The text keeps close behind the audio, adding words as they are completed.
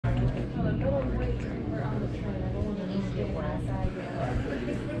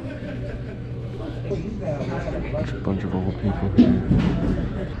Just a bunch of old people here.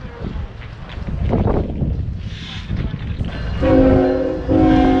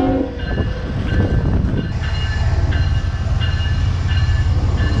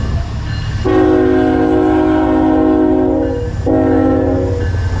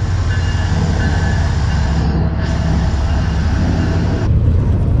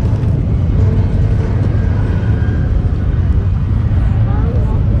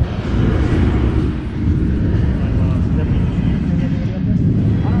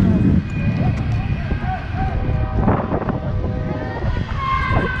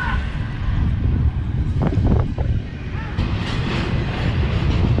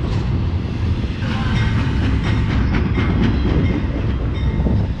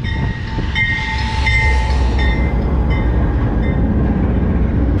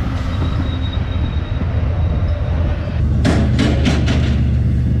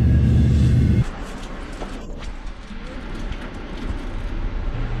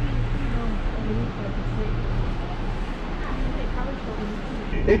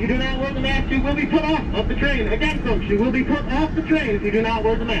 If you do not wear the mask, you will be put off the train. Again, folks, you will be put off the train if you do not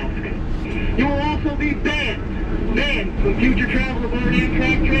wear the mask. You will also be banned from future travel aboard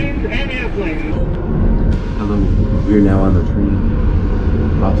Amtrak trains and airplanes. Hello, we are now on the train.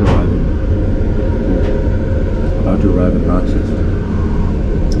 About to arrive in Rochester.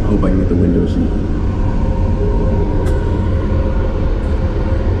 I hope I can get the window seat.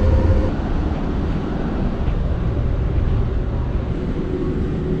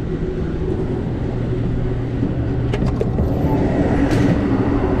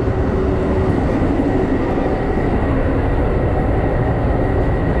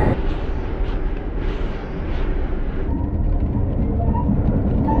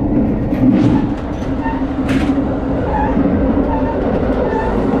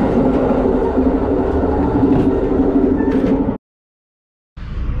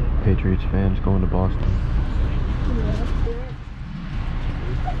 Patriots fans going to Boston.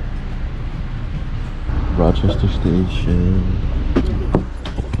 Rochester Station.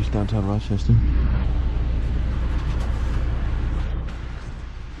 It's downtown Rochester.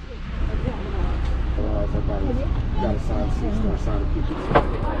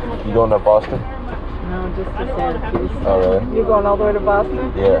 You going to Boston? No, just to Syracuse. Oh, really? You're going all the way to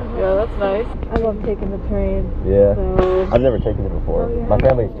Boston? Yeah. Yeah, that's nice. I love taking the train. Yeah. So. I've never taken it before. Oh, yeah. My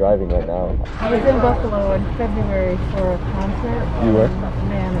family's driving right now. I was in Buffalo in February for a concert. You were?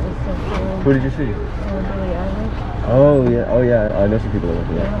 Man, it was so cool. Who did you see? Billie Eilish. Oh yeah, I know some people that went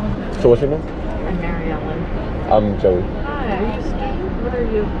to that. So what's your name? I'm Mary Ellen. I'm Joey. Hi, are you skiing? What are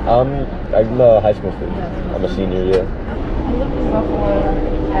you? I'm a high school student. I'm a senior, yeah. I lived in Buffalo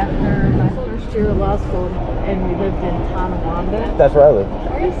after my first year of law school, and we lived in Tonawanda. That's where I live.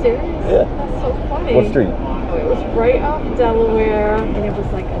 Are you serious? Yeah. That's so funny. What street? It was right off Delaware, and it was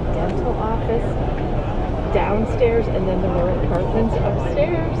like a dental office downstairs, and then there were apartments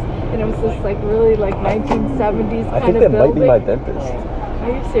upstairs, and it was this like really like 1970s I kind think of that might building. be my dentist.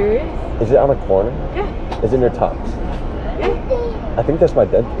 Are you serious? Is it on a corner? Yeah. Is it near Tops? Yeah. I think that's my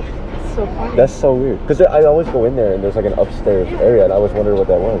dentist. It's so funny. That's so weird. Because I always go in there and there's like an upstairs area, and I always wondered what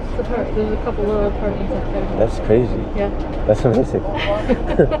that was. There's a couple of apartments up there. That's crazy. Yeah. That's amazing.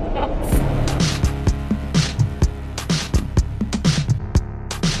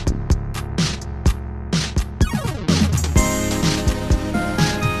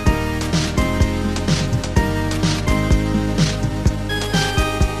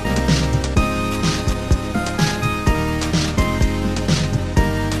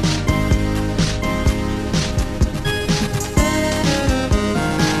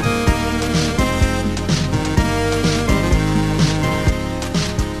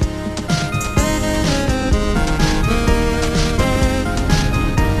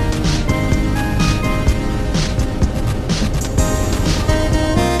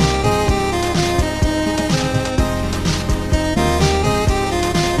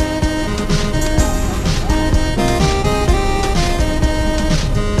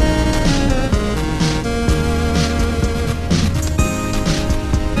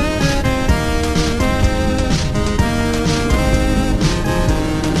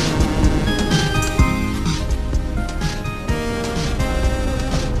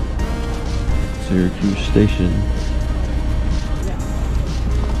 Syracuse Station.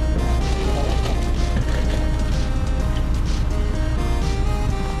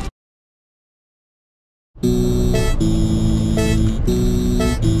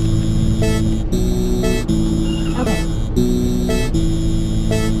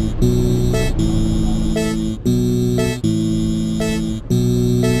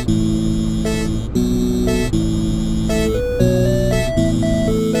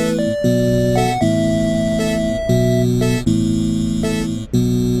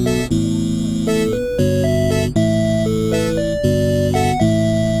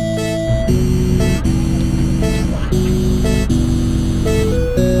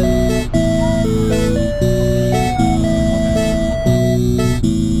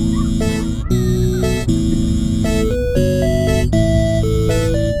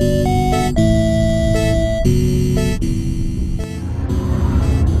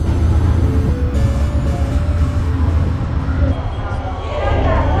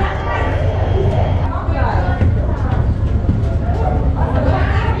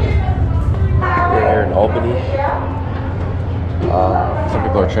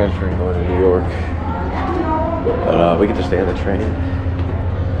 transferring going to New York. But we get to stay on the train.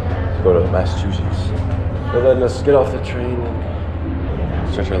 Go to Massachusetts. And then let's get off the train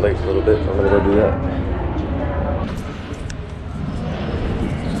and stretch our legs a little bit. I'm gonna go do that.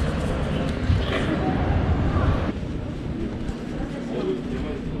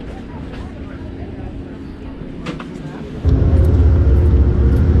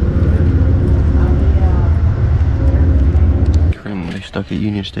 Currently stuck at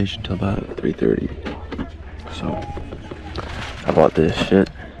Union Station till about 3:30. So I bought this shit.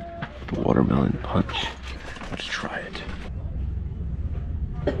 Watermelon punch. Let's try it.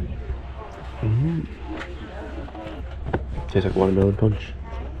 Tastes like watermelon punch.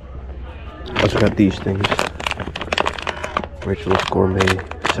 Also got these things. Rachel's Gourmet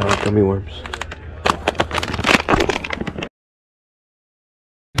Sour Gummy Worms.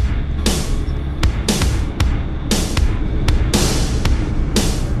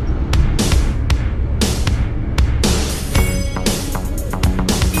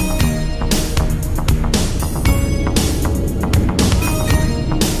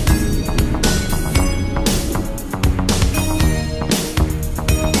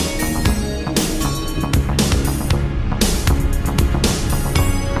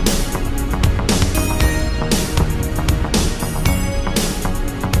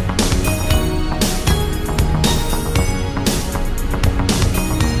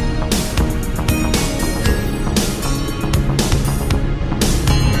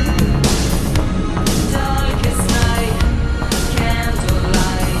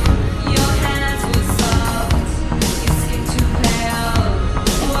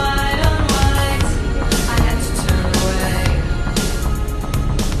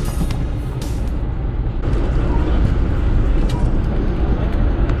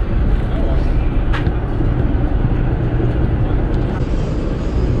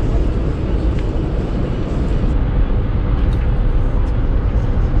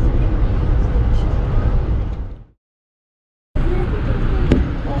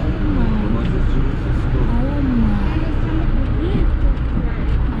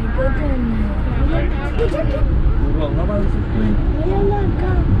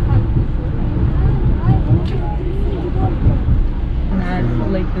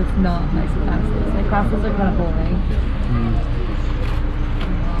 Like this, not nice classes. Like classes are kind of boring.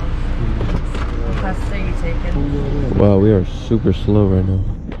 Classes are you taking? Wow, we are super slow right now.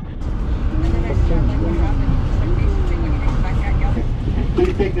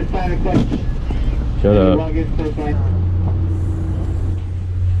 Please take the side of question. Shut up.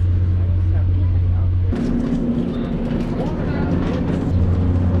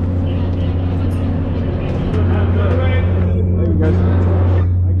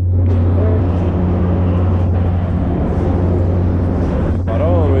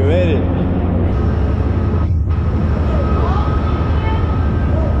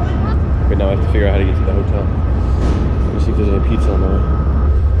 Now I have to figure out how to get to the hotel. Let's see if there's any pizza on the way.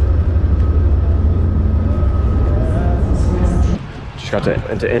 Just got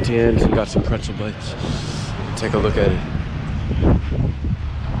into Auntie Anne's and got some pretzel bites. Take a look at it.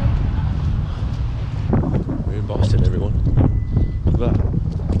 We're in Boston, everyone. Look at that.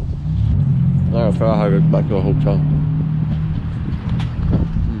 Now I figure out how to get back to the hotel.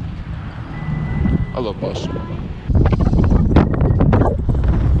 I love Boston.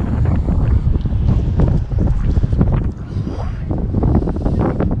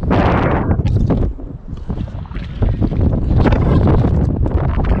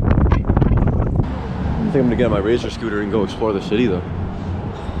 I think I'm gonna get on my Razor scooter and go explore the city though.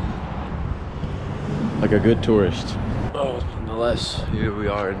 Like a good tourist. Oh, nonetheless, here we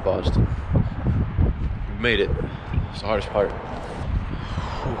are in Boston. We've made it. It's the hardest part.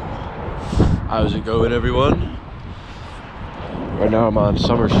 How's it going, everyone? Right now I'm on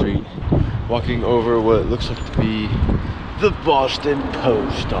Summer Street, walking over what looks like to be the Boston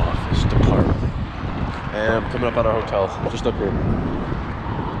Post Office Department. And I'm coming up on our hotel, just up here.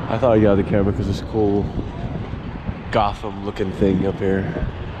 I thought I'd get out of the camera because this cool Gotham looking thing up here.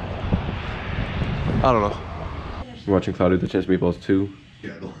 I don't know. We're watching Cloudy with the Chance Meatballs 2.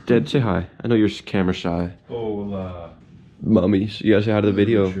 Dad, say hi. I know you're camera shy. Oh, well, Mummies, you gotta say hi to the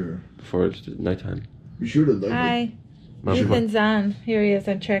video sure. before it's nighttime. You should have liked Hi. Mommy, Ethan's on. Here he is.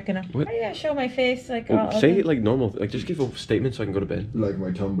 I'm checking him. What? I gotta show my face like Oh, all say okay. it like normal. Like just give a statement so I can go to bed. like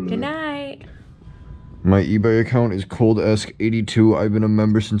my Tumblr. Good night. My eBay account is Cold-esque82. I've been a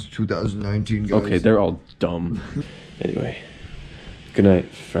member since 2019, guys. Okay, they're all dumb. Anyway, good night,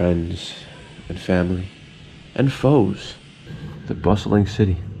 friends and family and foes. The bustling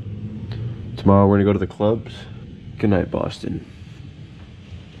city. Tomorrow we're gonna go to the clubs. Good night, Boston.